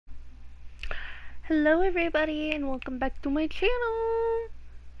Hello everybody and welcome back to my channel.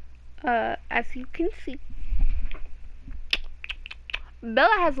 As you can see,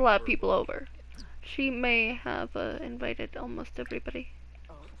 Bella has a lot of people over. She may have invited almost everybody.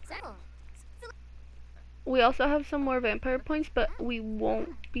 We also have some more vampire points, but we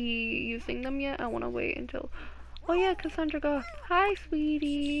won't be using them yet. I want to wait until... Oh yeah, Cassandra Goth. Hi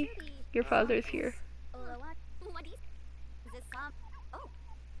sweetie. Your father's here.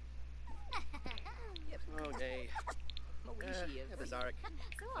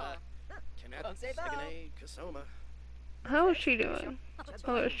 How is she doing?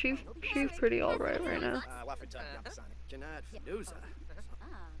 Oh, she's pretty alright right now.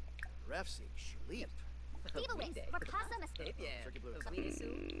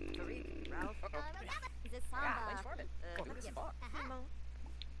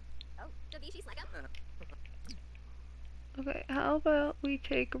 Okay, how about we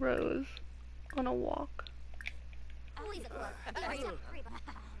take Rose on a walk?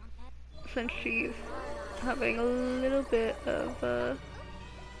 Since she's having a little bit of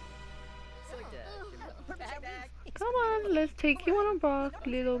Come on, let's take you on a walk,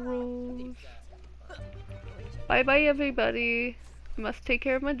 little Rose. Bye bye everybody. I must take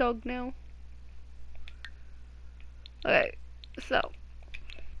care of my dog now. Okay, so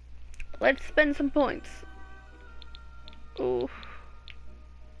let's spend some points. Oof.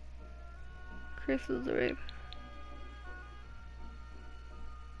 Crystal's rape.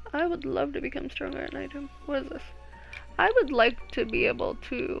 I would love to become stronger at night. What is this? I would like to be able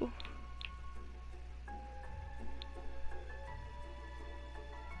to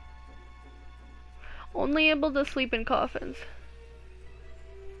only able to sleep in coffins.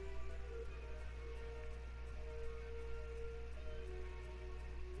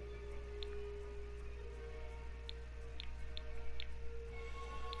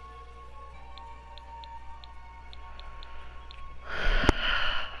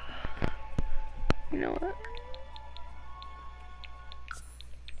 You know what?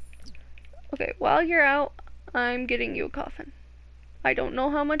 Okay, while you're out, I'm getting you a coffin. I don't know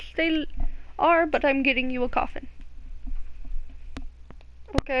how much they are, but I'm getting you a coffin.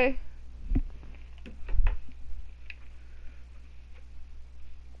 Okay.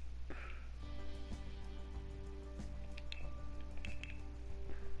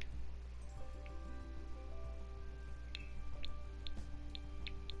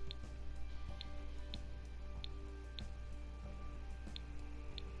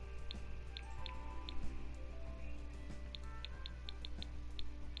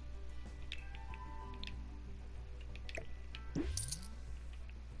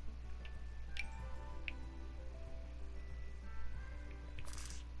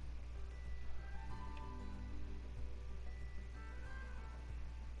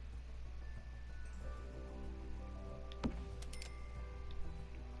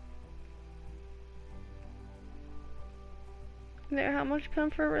 There, how much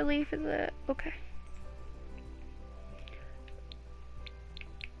comfort relief is it? Okay.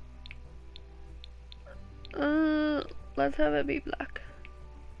 Let's have it be black.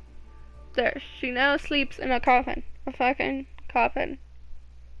 There, she now sleeps in a coffin. A fucking coffin.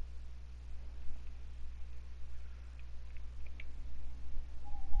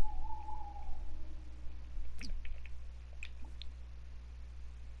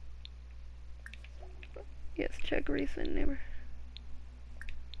 Yes, check recent neighbor.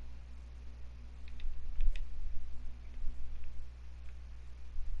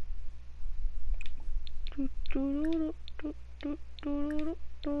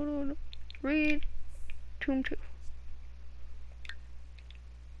 Read Tomb 2.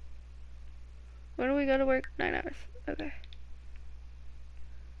 When do we go to work? 9 hours. Okay.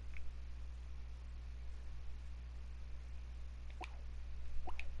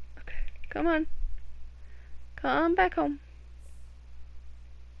 Okay. Come on. Come back home.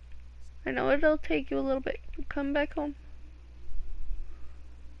 I know it'll take you a little bit, but come back home.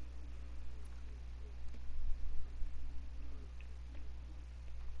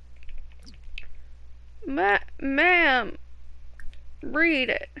 Ma'am, read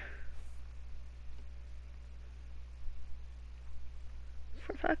it.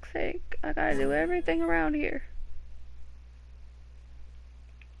 For fuck's sake, I gotta do everything around here.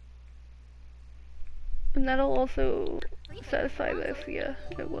 And that'll also satisfy this, yeah,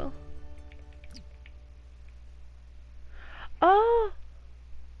 it will. Oh!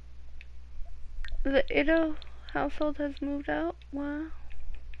 The Ito household has moved out? Wow.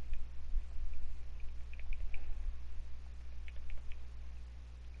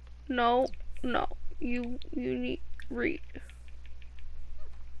 No, you need read.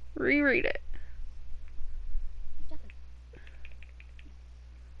 Reread it.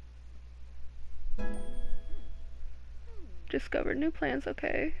 discovered new plants,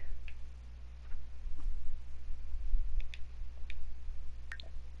 okay.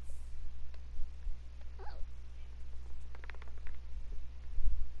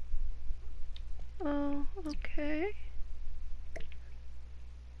 Oh, okay.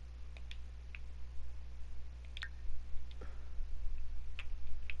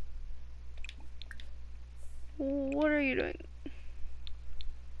 What are you doing?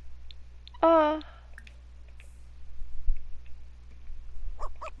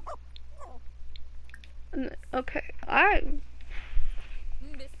 Okay,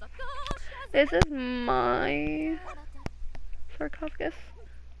 this is my sarcophagus.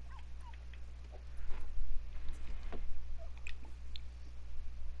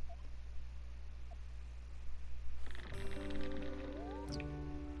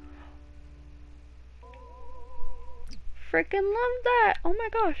 Freaking love that! Oh my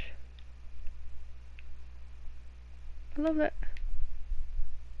gosh. I love that.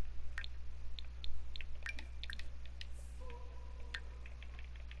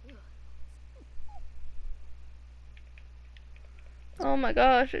 Oh my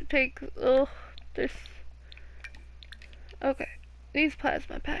gosh, it takes, ugh, this. Okay, these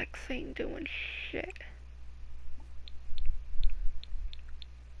plasma packs ain't doing shit.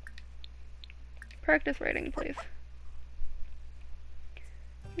 Practice writing, please.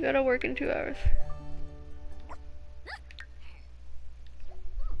 You gotta work in 2 hours.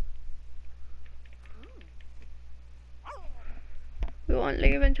 We won't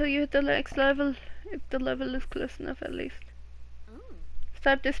leave until you hit the next level, if the level is close enough at least.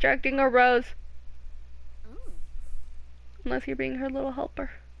 Stop distracting our Rose. Unless you're being her little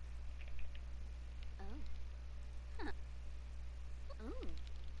helper.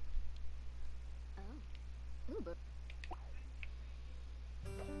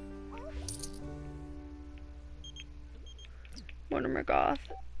 Mortimer Goth.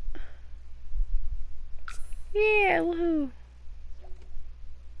 Yeah, woohoo.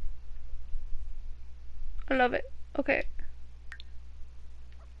 I love it. Okay.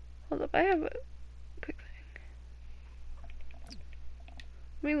 Hold up, I have a quick thing.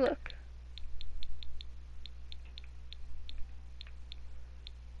 Let me look.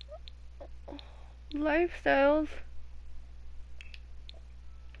 Lifestyles.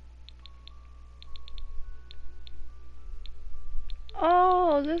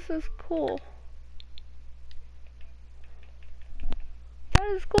 Oh, this is cool. That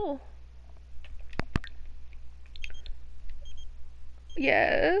is cool.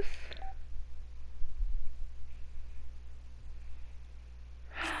 Yes.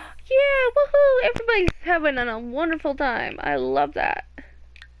 Yeah, woohoo! Everybody's having a wonderful time. I love that.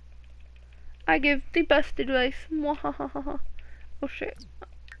 I give the best advice. Mwahahaha. Oh shit.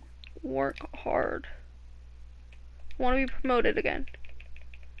 Work hard. Want to be promoted again.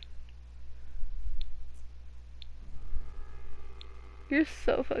 You're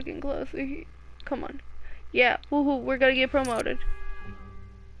so fucking close. Come on. Yeah, woohoo, we're gonna get promoted.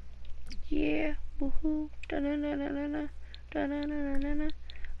 Yeah, woohoo. Da-na-na-na-na-na. Da-na-na-na-na-na.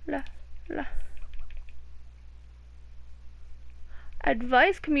 La, la.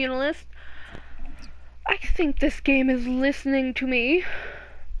 Advice, communalist. I think this game is listening to me.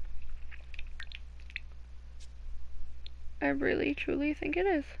 I really, truly think it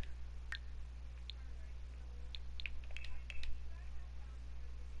is.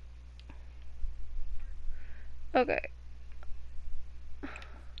 Okay.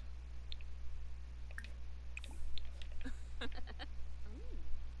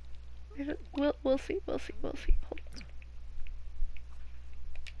 We'll see. Hold on.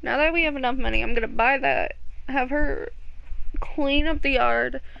 Now that we have enough money, I'm gonna buy that, have her clean up the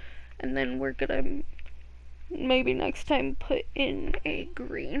yard, and then we're gonna maybe next time put in a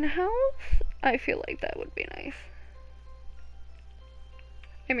greenhouse. I feel like that would be nice.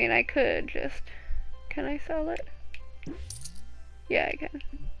 I mean, I could just, can I sell it? Yeah, I can.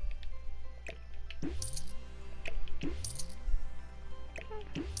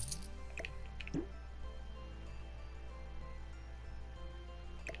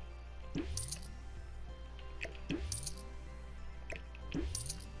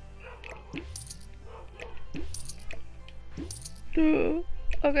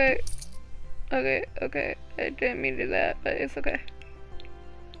 Okay. Okay. I didn't mean to do that, but it's okay.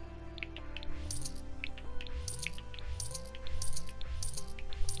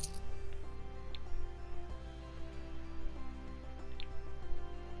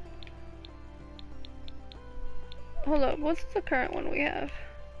 Hold up, what's the current one we have?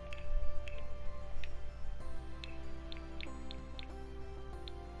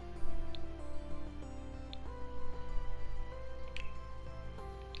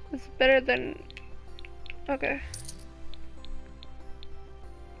 That's better than... Okay.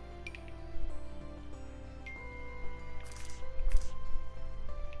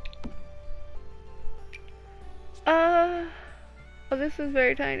 Oh, this is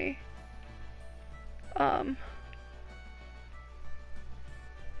very tiny.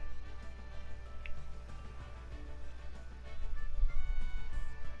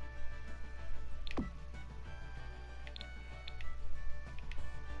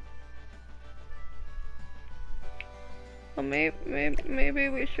 Well, maybe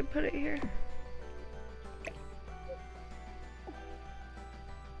we should put it here.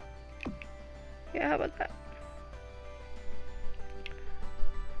 Yeah, how about that?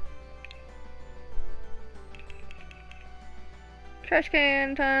 Trash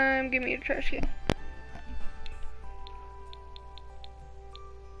can time. Give me a trash can.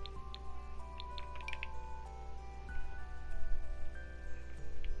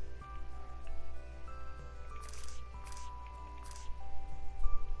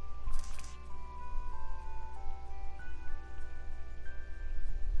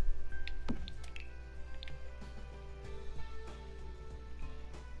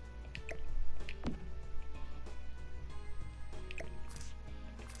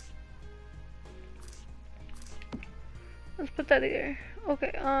 Let's put that here.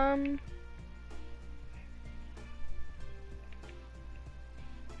 Okay,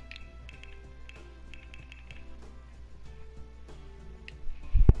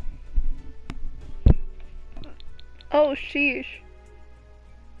 oh, sheesh.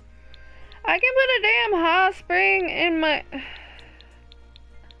 I can put a damn hot spring in my...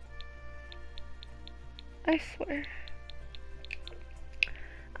 I swear.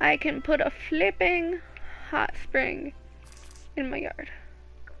 I can put a flipping hot spring in my yard.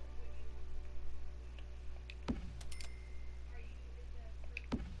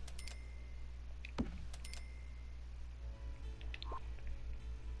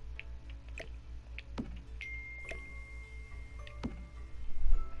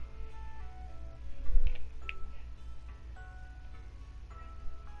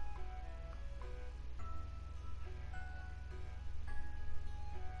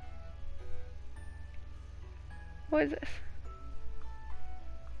 What is this?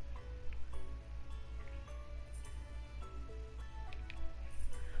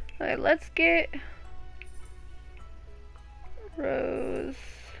 Alright, let's get Rose.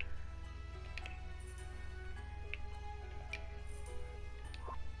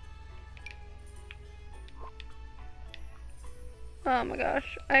 Oh my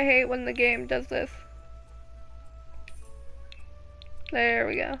gosh, I hate when the game does this. There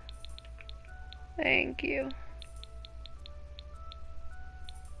we go. Thank you.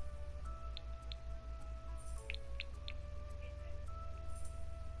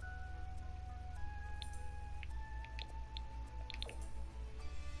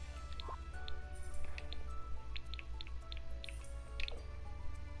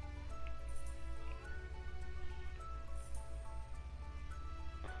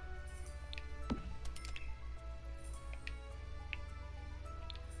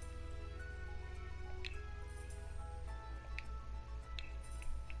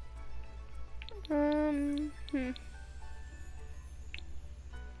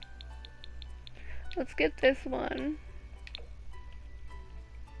 Let's get this one.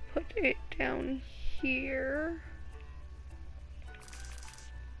 Put it down here.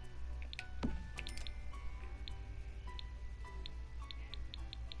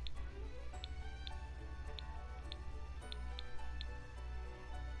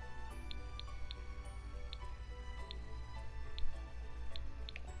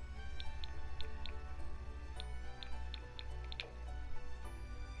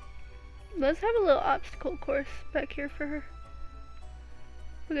 Let's have a little obstacle course back here for her.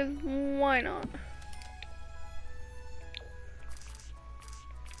 Because why not?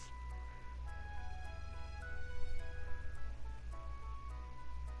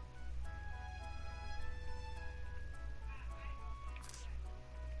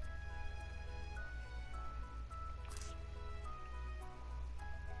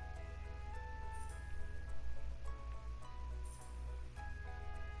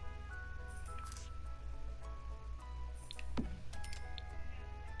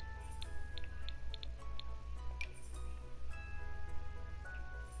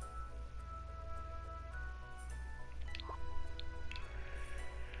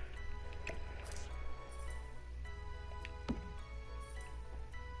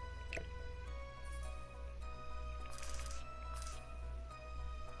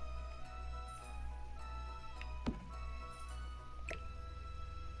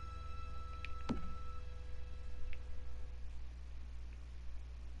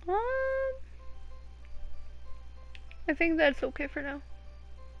 I think that's okay for now.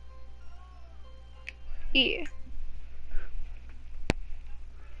 Yeah.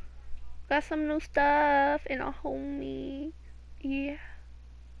 Got some new stuff in a homie. Yeah.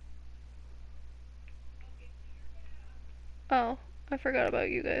 Oh, I forgot about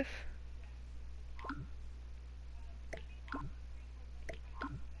you guys.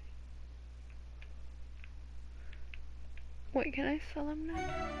 Wait, can I sell them now?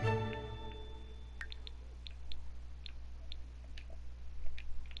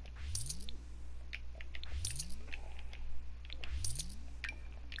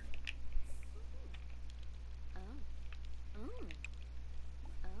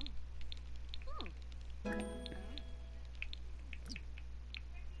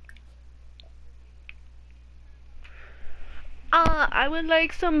 I would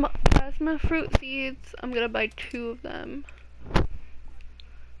like some plasma fruit seeds. I'm gonna buy 2 of them.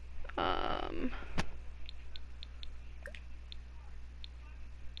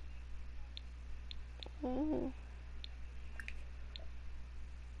 Oh.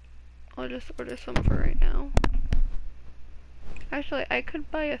 I'll just order some for right now. Actually, I could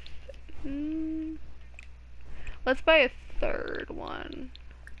buy a let's buy a 3rd one.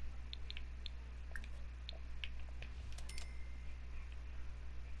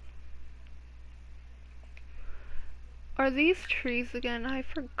 Are these trees again? I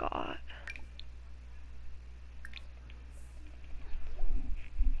forgot.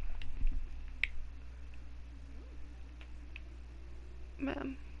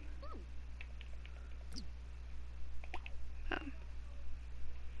 Ma'am.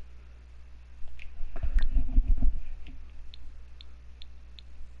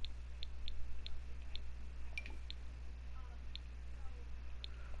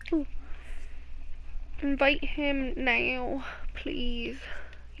 Ooh. Invite him now, please.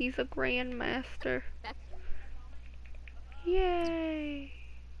 He's a grandmaster. Yay!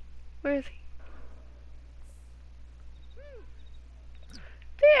 Where is he?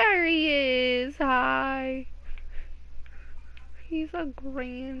 There he is! Hi! He's a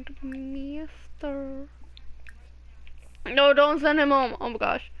grandmaster. No, don't send him home. Oh my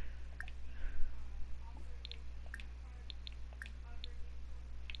gosh.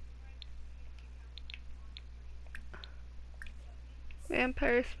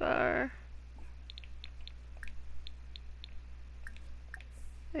 Vampire Spar.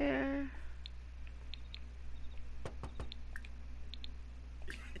 There.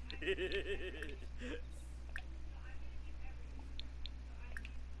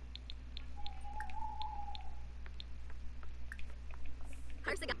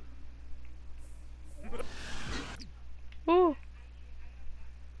 Ooh.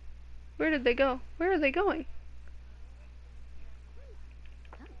 Where did they go? Where are they going?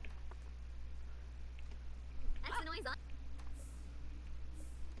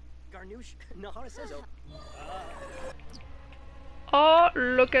 Oh,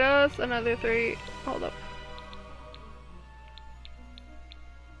 look at us. Another 3. Hold up.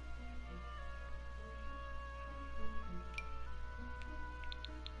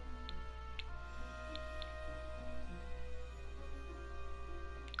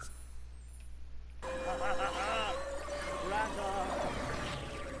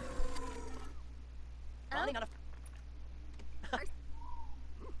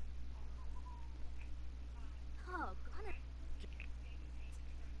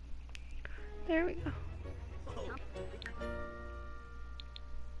 There we go.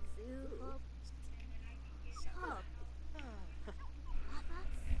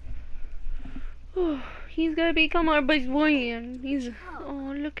 Oh, he's gonna become our best boy, and he's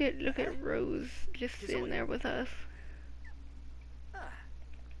oh look at Rose just sitting there with us.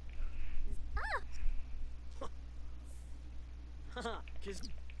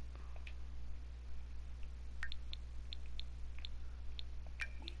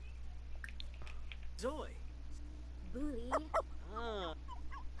 Zoe. Bully. Oh,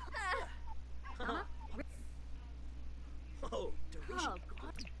 Dorisha.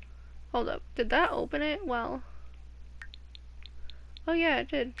 Hold up, did that open it? Well, oh yeah, it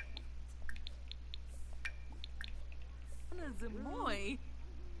did.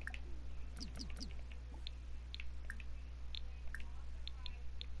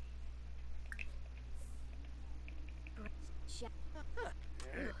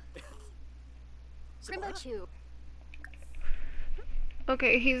 Crimbo Chew.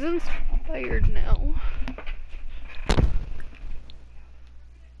 Okay, he's inspired now.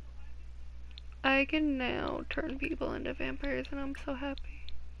 I can now turn people into vampires, and I'm so happy.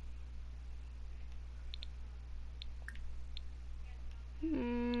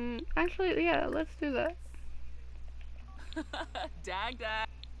 Actually, yeah, let's do that. Dag dag.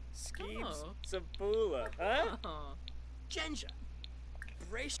 Skeeps, Oh. Sabula, huh? Oh. Genja,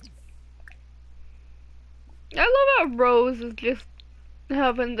 Brace, I love how Rose is just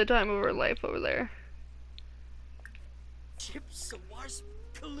having the time of her life over there. Chip, Sawars,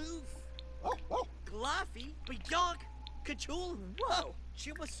 Kaloof, Glaffy, Bayog, Kachul, whoa,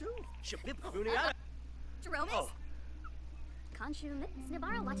 Chiwasu, Chibip, Buniata. Jerome's? Oh, Konshu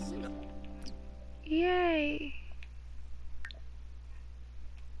Snibara Wachi. Yay.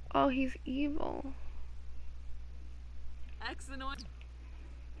 Oh, he's evil. Excellent.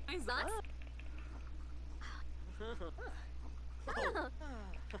 Zots?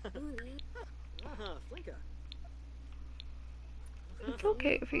 Booty. Flinka. It's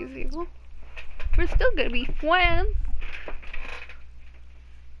okay if he's evil. We're still gonna be friends.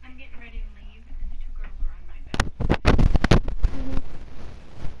 I'm getting ready to leave, and the two girls are on my bed.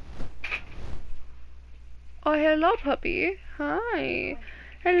 Oh, hello, puppy. Hi.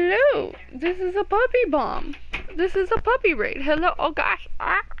 Hello. This is a puppy bomb. This is a puppy raid. Hello. Oh, gosh.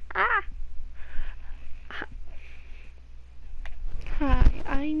 Ah, ah. Hi.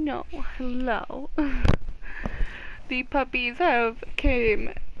 I know. Hello. The puppies have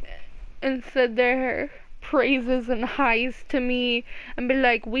came and said their praises and highs to me and be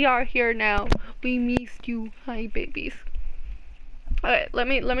like, we are here now. We missed you. Hi, babies. Alright, let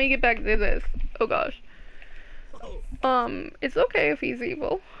me get back to this. Oh, gosh. It's okay if he's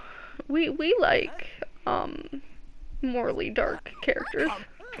evil. We like, morally dark characters.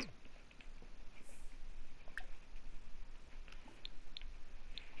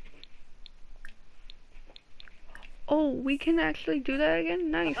 Oh, we can actually do that again?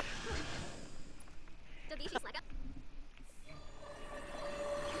 Nice.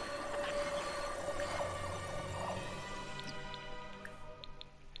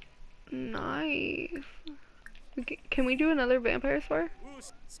 Nice. Can we do another vampire spar?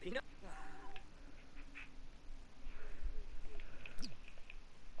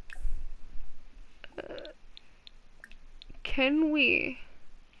 Can we?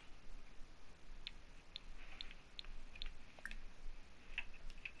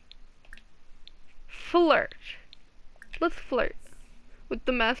 Flirt. Let's flirt with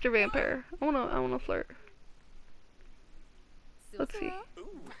the master vampire. I wanna flirt. Let's see.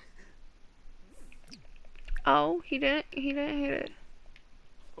 Oh, he didn't hit it.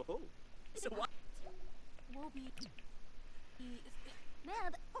 Oh, so what? Will be.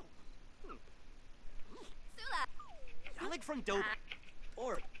 Mab. Sula. Alec from Dope.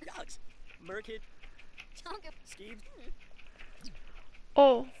 Or Yugs. Merkid. Chonka. Skeebs.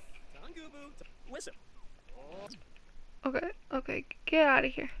 Oh, Tangubu. Whistle. okay, get out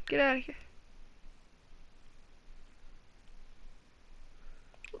of here. Get out of here.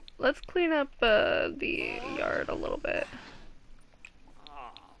 Let's clean up the yard a little bit.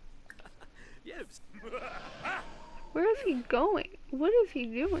 Yibs. Where is he going? What is he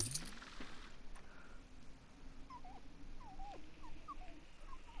doing?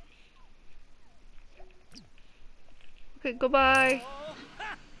 Okay, goodbye.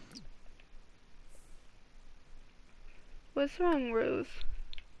 What's wrong, Rose?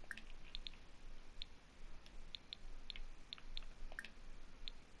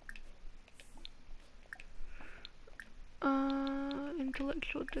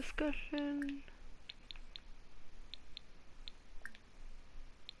 Intellectual discussion.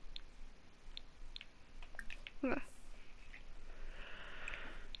 Okay.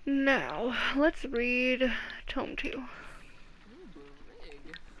 Now, let's read Tome 2.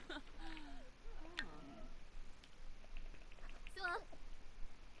 Sula.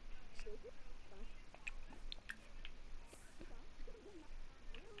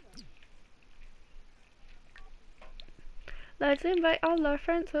 Let's invite all our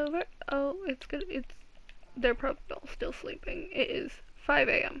friends over. Oh, it's good. They're probably all still sleeping. It is 5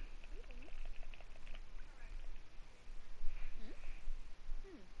 a.m.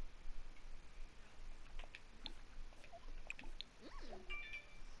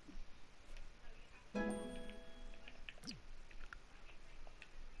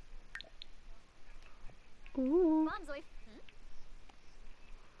 Ooh. Bonzoy.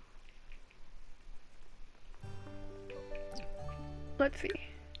 Let's see.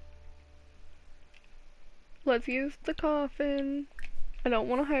 Let's use the coffin. I don't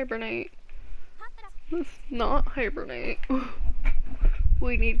want to hibernate. Let's not hibernate.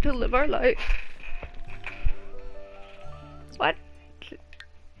 We need to live our life. What?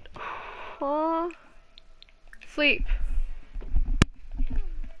 Sleep.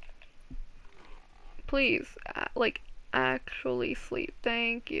 Please, like, actually sleep.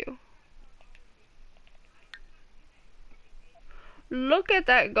 Thank you. Look at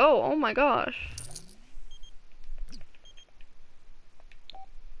that go. Oh my gosh.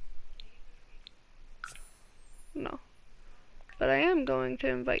 No. But I am going to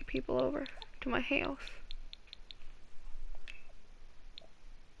invite people over to my house.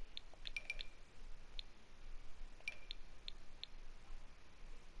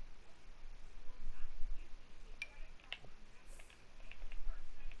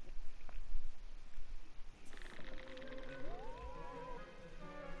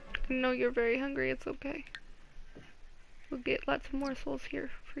 I know you're very hungry, it's okay. We'll get lots of morsels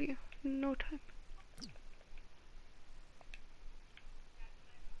here for you in no time.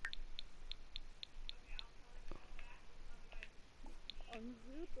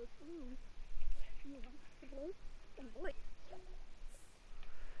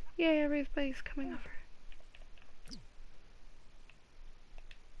 Yay, everybody's coming over.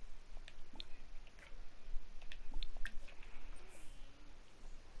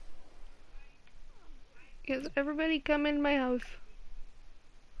 Yes, everybody come in my house.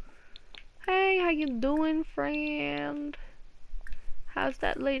 Hey, how you doing, friend? How's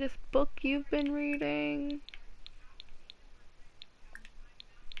that latest book you've been reading?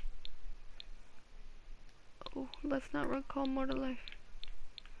 Oh, let's not recall more to life.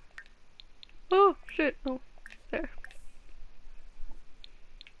 Oh, shit. Oh, there.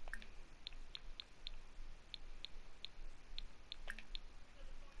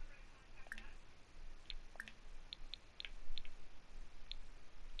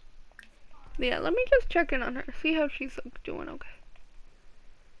 Yeah, let me just check in on her. See how she's doing okay.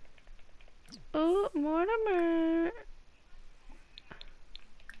 Oh, Mortimer.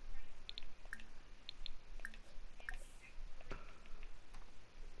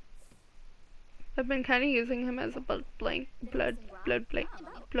 I've been kind of using him as a blood bank.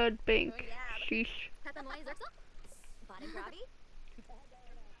 Sheesh.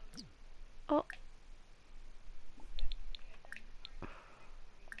 Oh.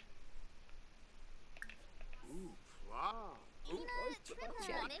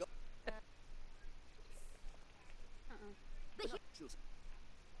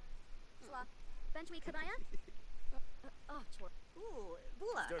 Ooh,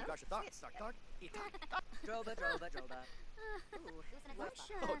 bula. Droba, droba, droba.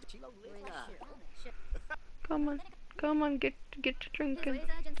 Oh, chilo lina. Come on, get to drinking.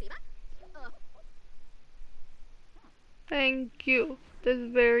 Thank you. This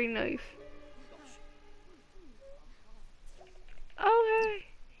is very nice. Oh, hey.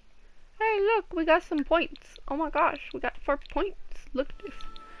 Hey, look, we got some points. Oh my gosh, we got 4 points. Look at this.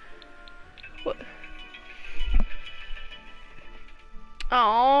 What?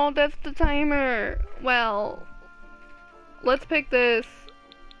 Oh, that's the timer. Well, let's pick this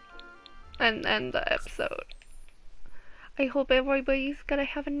and end the episode. I hope everybody's gonna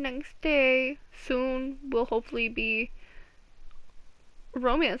have a nice day. Soon we'll hopefully be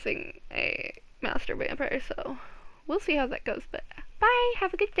romancing a master vampire, so we'll see how that goes. But bye,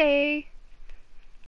 have a good day.